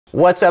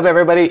What's up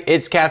everybody,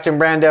 it's Captain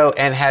Brando,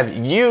 and have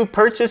you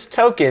purchased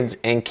tokens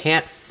and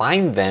can't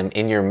find them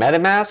in your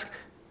MetaMask?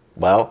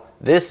 Well,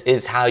 this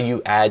is how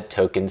you add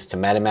tokens to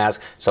MetaMask,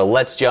 so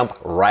let's jump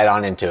right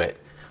on into it.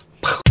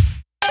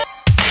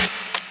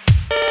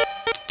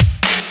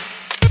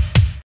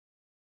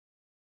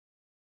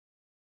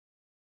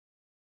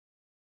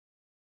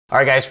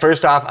 Alright guys,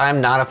 first off, I'm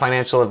not a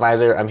financial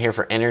advisor. I'm here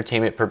for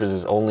entertainment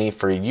purposes only,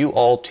 for you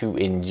all to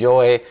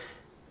enjoy.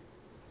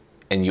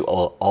 And you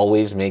all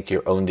always make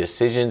your own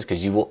decisions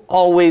because you will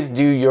always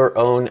do your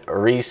own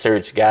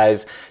research,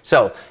 guys.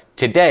 So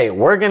today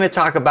we're going to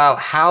talk about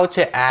how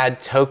to add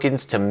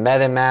tokens to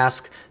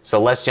MetaMask. So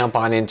let's jump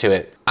on into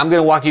it. I'm going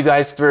to walk you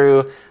guys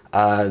through.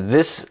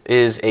 This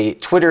is a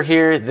Twitter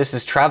here. This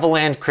is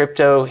Travladd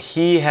Crypto.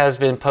 He has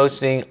been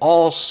posting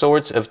all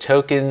sorts of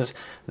tokens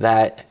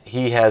that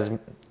he has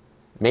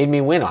made me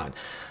win on.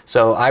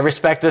 So I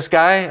respect this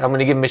guy. I'm going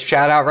to give him a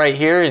shout out right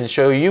here and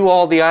show you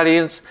all, the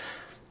audience,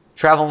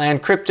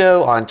 Travladd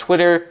Crypto on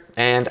Twitter,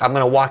 and I'm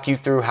going to walk you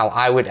through how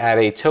I would add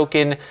a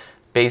token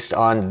based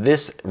on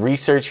this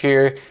research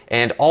here.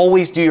 And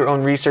always do your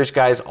own research,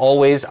 guys.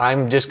 Always.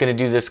 I'm just going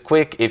to do this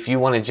quick. If you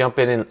want to jump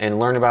in and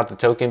learn about the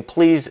token,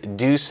 please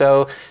do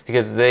so,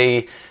 because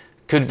they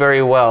could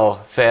very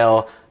well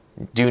fail.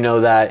 Do know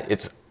that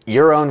it's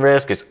your own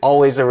risk. It's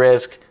always a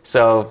risk.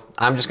 So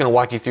I'm just going to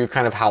walk you through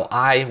kind of how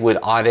I would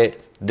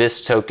audit this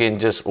token,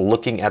 just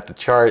looking at the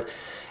chart.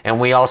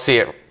 And we all see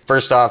it.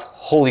 First off,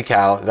 holy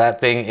cow,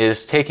 that thing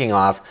is taking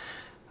off.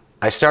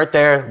 I start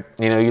there,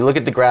 you look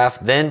at the graph,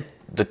 then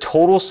the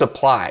total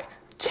supply,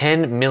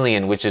 10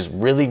 million, which is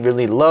really,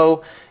 really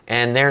low.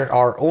 And there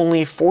are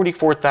only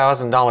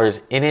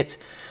 $44,000 in it.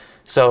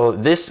 So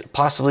this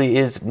possibly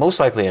is most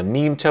likely a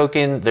meme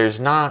token. There's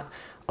not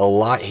a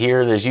lot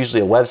here. There's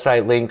usually a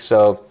website link.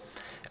 So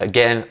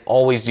again,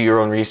 always do your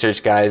own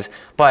research, guys.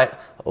 But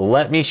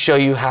let me show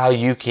you how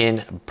you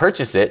can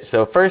purchase it.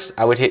 So first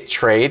I would hit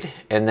trade,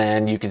 and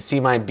then you can see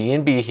my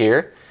BNB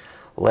here.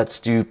 Let's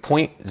do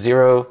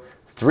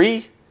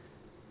 0.03.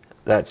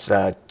 That's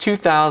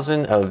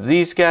 2,000 of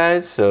these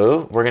guys.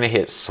 So we're gonna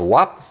hit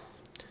swap.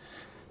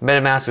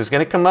 MetaMask is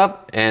gonna come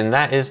up, and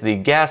that is the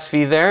gas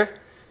fee there.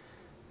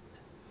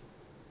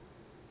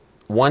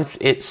 Once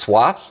it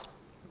swaps,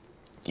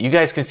 you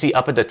guys can see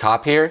up at the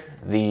top here,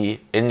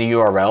 in the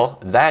URL,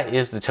 that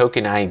is the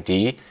token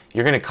ID.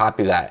 You're gonna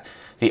copy that.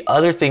 The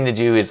other thing to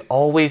do is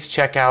always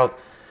check out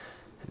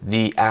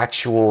the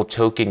actual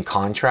token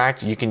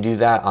contract. You can do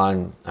that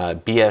on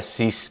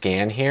BSC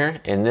scan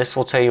here, and this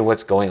will tell you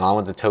what's going on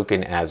with the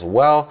token as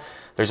well.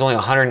 There's only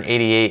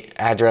 188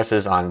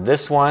 addresses on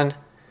this one,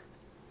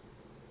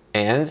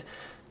 and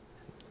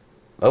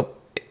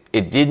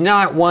it did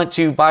not want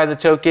to buy the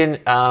token.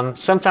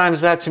 Sometimes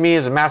that to me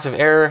is a massive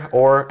error,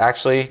 or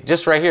actually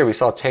just right here we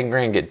saw 10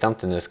 grand get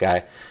dumped in this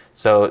guy,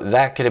 so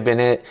that could have been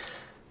it.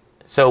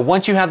 So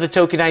once you have the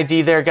token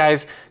ID there,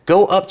 guys,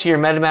 go up to your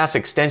MetaMask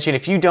extension.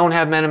 If you don't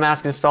have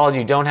MetaMask installed,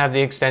 you don't have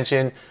the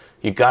extension,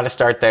 you got to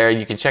start there.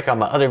 You can check out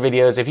my other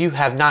videos. If you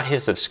have not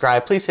hit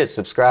subscribe, please hit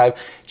subscribe.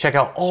 Check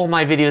out all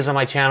my videos on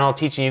my channel,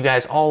 teaching you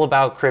guys all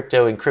about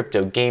crypto and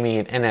crypto gaming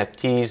and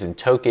NFTs and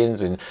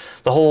tokens and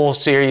the whole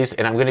series.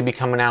 And I'm going to be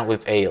coming out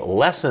with a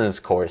lessons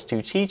course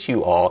to teach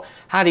you all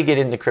how to get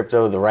into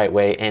crypto the right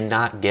way and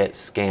not get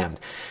scammed,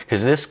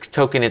 because this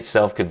token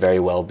itself could very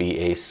well be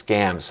a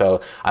scam.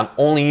 So I'm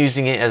only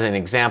using it as an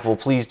example.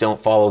 Please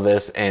don't follow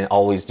this, and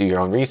always do your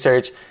own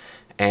research.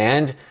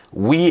 And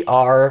we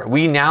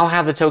now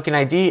have the token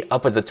ID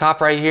up at the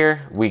top right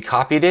here. We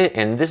copied it,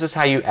 and this is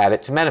how you add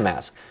it to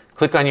MetaMask.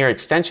 Click on your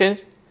extension,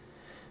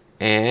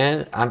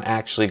 and I'm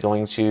actually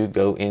going to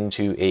go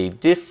into a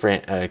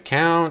different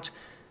account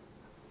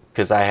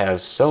because I have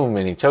so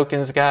many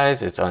tokens,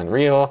 guys. It's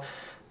unreal.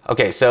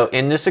 Okay, so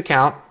in this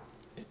account,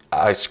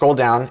 I scroll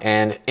down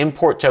and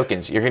import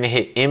tokens. You're going to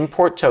hit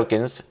import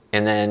tokens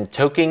and then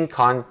token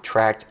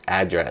contract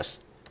address.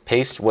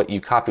 Paste what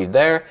you copied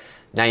there.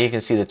 Now you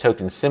can see the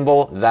token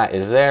symbol that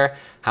is there,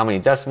 how many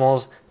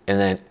decimals, and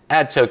then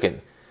add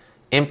token.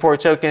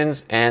 Import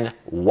tokens, and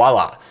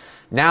voila.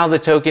 Now the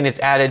token is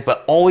added,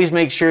 but always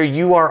make sure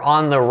you are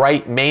on the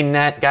right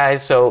mainnet,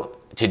 guys. So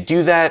to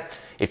do that,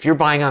 if you're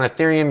buying on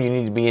Ethereum, you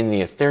need to be in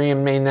the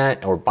Ethereum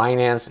mainnet, or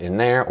Binance in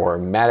there, or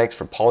Maddox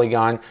for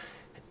Polygon.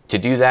 To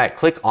do that,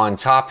 click on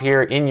top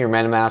here in your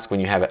MetaMask. When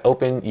you have it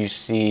open, you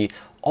see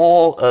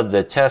all of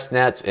the test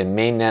nets and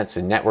mainnets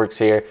and networks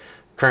here.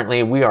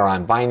 Currently, we are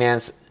on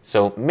Binance.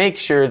 So make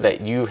sure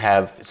that you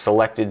have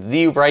selected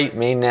the right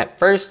mainnet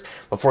first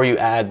before you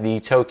add the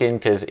token,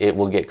 because it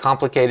will get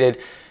complicated.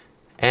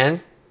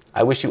 And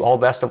I wish you all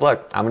best of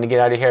luck. I'm going to get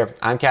out of here.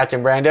 I'm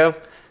Captain Brando.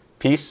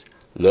 Peace,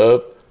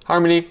 love,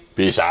 harmony.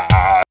 Peace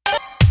out.